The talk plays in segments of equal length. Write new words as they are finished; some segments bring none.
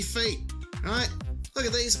feet, right? Look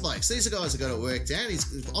at these blokes. These are guys that got it worked out.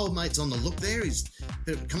 His old mate's on the look there. He's,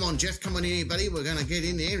 come on, Jeff, come on in here, buddy. We're going to get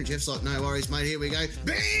in there. And Jeff's like, no worries, mate. Here we go.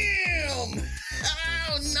 Bam!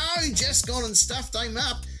 Oh, no. Jeff's gone and stuffed him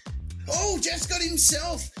up. Oh, Jeff's got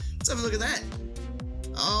himself. Let's have a look at that.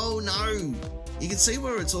 Oh, no. You can see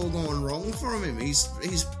where it's all gone wrong for him. He's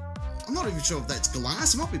I'm not even sure if that's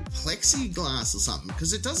glass. It might be plexiglass or something,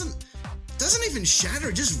 because it doesn't even shatter.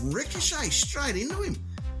 It just ricochets straight into him.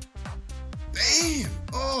 Bam!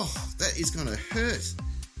 Oh, that is going to hurt.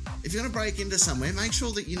 If you're going to break into somewhere, make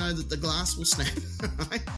sure that you know that the glass will snap, right?